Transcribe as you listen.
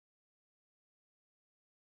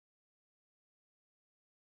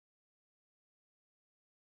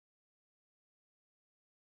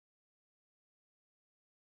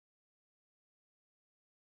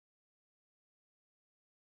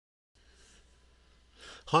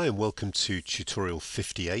Hi and welcome to tutorial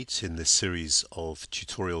 58 in this series of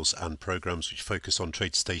tutorials and programs which focus on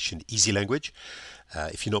TradeStation Easy Language.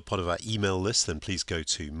 If you're not part of our email list, then please go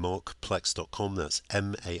to markplex.com, that's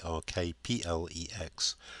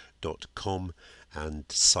markplex.com, and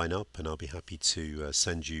sign up, and I'll be happy to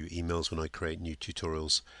send you emails when I create new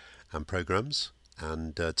tutorials and programs.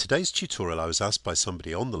 And today's tutorial, I was asked by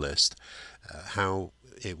somebody on the list how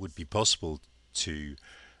it would be possible to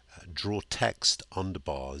draw text under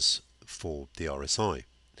bars for the RSI.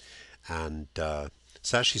 And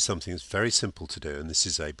it's actually something that's very simple to do, and this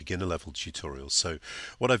is a beginner level tutorial. So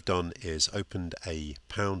what I've done is opened a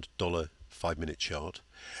pound dollar 5-minute chart,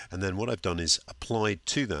 and then what I've done is applied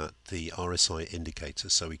to that the RSI indicator,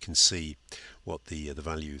 so we can see what the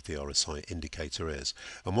value of the RSI indicator is.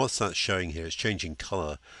 And what that's showing here is changing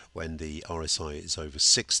color when the RSI is over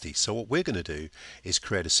 60. So what we're going to do is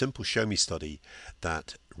create a simple show me study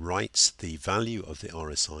that writes the value of the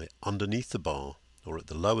RSI underneath the bar or at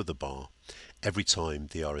the low of the bar every time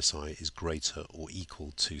the RSI is greater or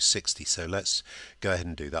equal to 60. So let's go ahead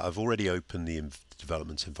and do that. I've already opened the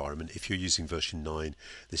development environment. If you're using version 9,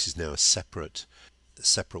 this is now a separate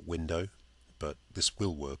window, but this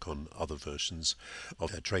will work on other versions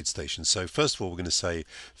of TradeStation. So first of all, we're going to say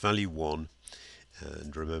value 1,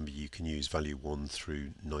 and remember you can use value 1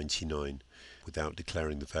 through 99 without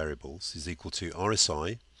declaring the variables, is equal to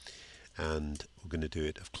RSI, and we're going to do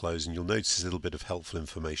it of close, and you'll notice there's a little bit of helpful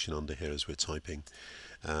information under here as we're typing.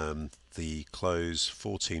 The close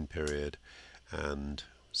 14 period and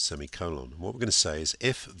semicolon. And what we're going to say is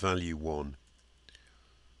if value 1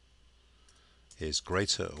 is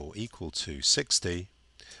greater or equal to 60,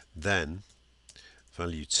 then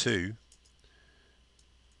value 2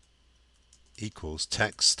 equals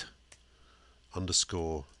text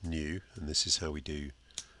underscore new, and this is how we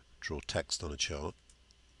draw text on a chart.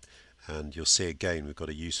 And you'll see again we've got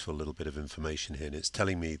a useful little bit of information here, and it's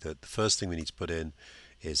telling me that the first thing we need to put in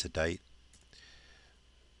is a date,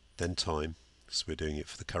 then time, so we're doing it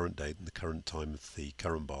for the current date and the current time of the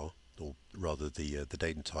current bar, or rather the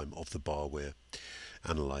date and time of the bar we're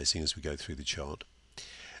analyzing as we go through the chart.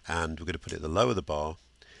 And we're going to put it at the lower the bar,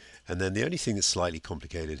 and then the only thing that's slightly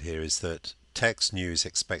complicated here is that text new is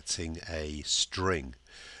expecting a string,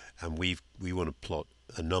 and we want to plot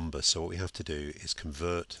a number, so what we have to do is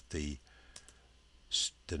convert the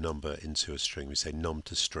number into a string. We say num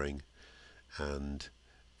to string, and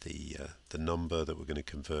the number that we're going to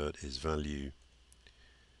convert is value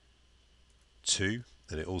 2,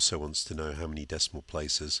 and it also wants to know how many decimal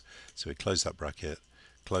places, so we close that bracket,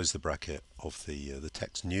 close the bracket of the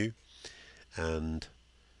text new, and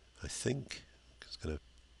I think I'm just going to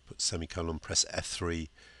put semicolon, press F3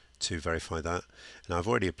 to verify that. Now I've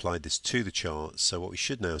already applied this to the chart, so what we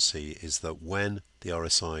should now see is that when the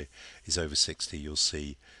RSI is over 60, you'll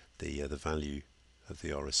see the value of the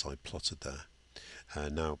RSI plotted there.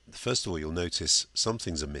 Now first of all, you'll notice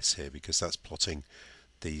something's amiss here, because that's plotting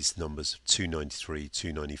these numbers 293,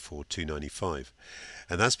 294, 295,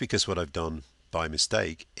 and that's because what I've done by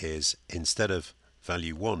mistake is instead of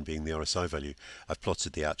value 1 being the RSI value, I've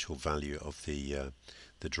plotted the actual value of the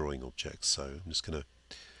drawing object. So I'm just going to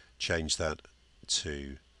change that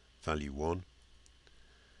to value 1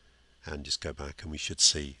 and just go back, and we should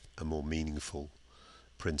see a more meaningful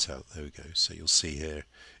printout. There we go. So you'll see here,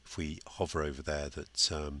 if we hover over there,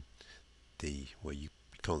 that well, you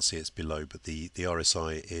can't see it's below, but the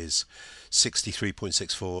RSI is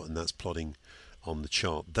 63.64, and that's plotting on the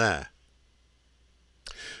chart there.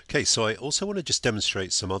 Okay, so I also want to just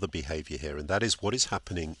demonstrate some other behavior here, and that is what is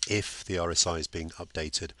happening if the RSI is being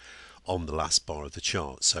updated on the last bar of the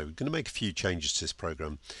chart. So we're going to make a few changes to this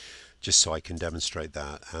program just so I can demonstrate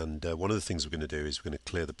that. And one of the things we're going to do is we're going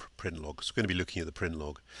to clear the print log. So we're going to be looking at the print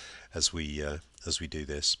log as we do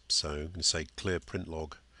this. So I'm going to say clear print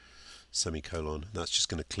log semicolon. That's just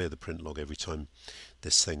going to clear the print log every time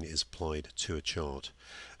this thing is applied to a chart.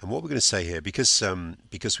 And what we're going to say here, because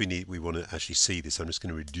we want to actually see this, I'm just going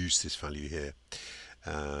to reduce this value here,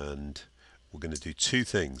 and we're going to do two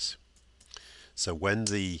things. So when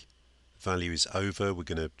the value is over, we're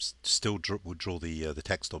going to still draw the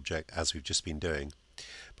text object as we've just been doing.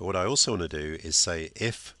 But what I also want to do is say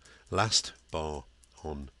if last bar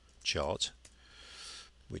on chart,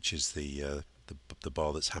 which is the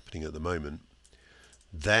bar that's happening at the moment,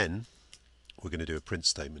 then we're going to do a print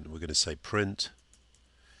statement. We're going to say print,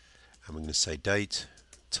 and we're going to say date,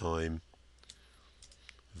 time,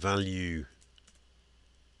 value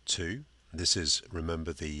 2. This is,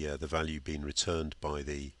 remember, the value being returned by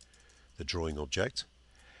the drawing object,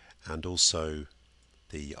 and also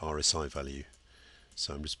the RSI value.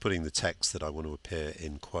 So I'm just putting the text that I want to appear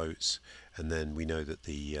in quotes, and then we know that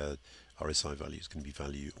the RSI value is going to be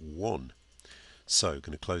value 1. So I'm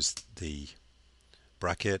going to close the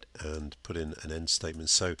bracket and put in an end statement.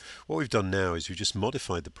 So what we've done now is we've just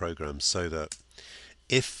modified the program so that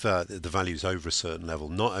if the value is over a certain level,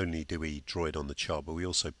 not only do we draw it on the chart, but we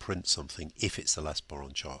also print something if it's the last bar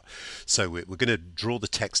on chart. So we're going to draw the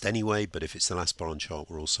text anyway, but if it's the last bar on chart,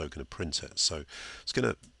 we're also going to print it. So it's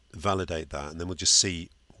going to validate that, and then we'll just see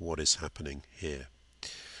what is happening here.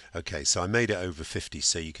 Okay, so I made it over 50,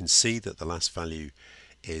 so you can see that the last value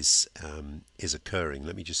is occurring.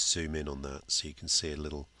 Let me just zoom in on that so you can see a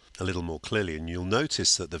little more clearly, and you'll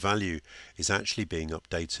notice that the value is actually being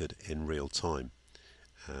updated in real time.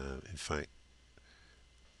 In fact,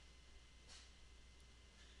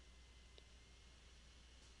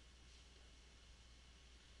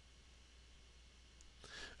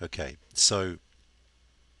 okay, so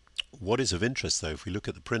what is of interest though, if we look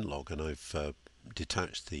at the print log, and I've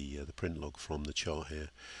detached the print log from the chart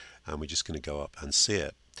here, and we're just going to go up and see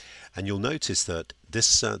it, and you'll notice that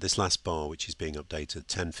this last bar, which is being updated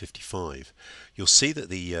 1055, you'll see that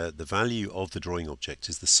the value of the drawing object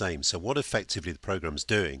is the same. So what effectively the program's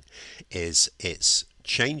doing is it's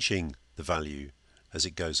changing the value as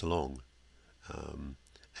it goes along.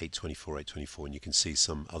 824, 824, and you can see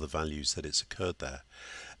some other values that it's occurred there.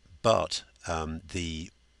 But the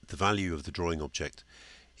value of the drawing object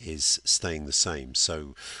is staying the same.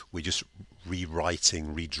 So we're just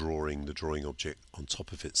redrawing the drawing object on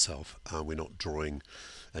top of itself. We're not drawing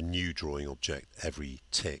a new drawing object every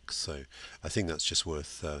tick. So I think that's just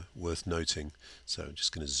worth noting. So I'm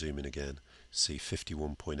just going to zoom in again, see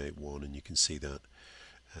 51.81, and you can see that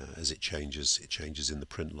as it changes in the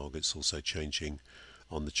print log. It's also changing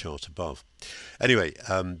on the chart above. Anyway,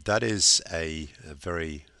 that is a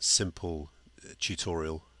very simple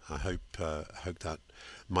tutorial. I hope that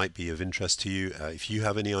might be of interest to you. If you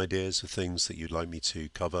have any ideas of things that you'd like me to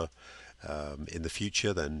cover in the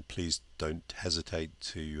future, then please don't hesitate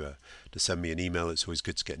to send me an email. It's always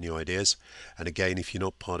good to get new ideas. And again, if you're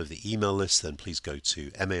not part of the email list, then please go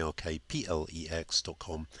to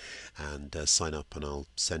markplex.com and sign up, and I'll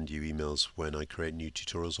send you emails when I create new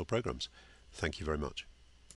tutorials or programs. Thank you very much.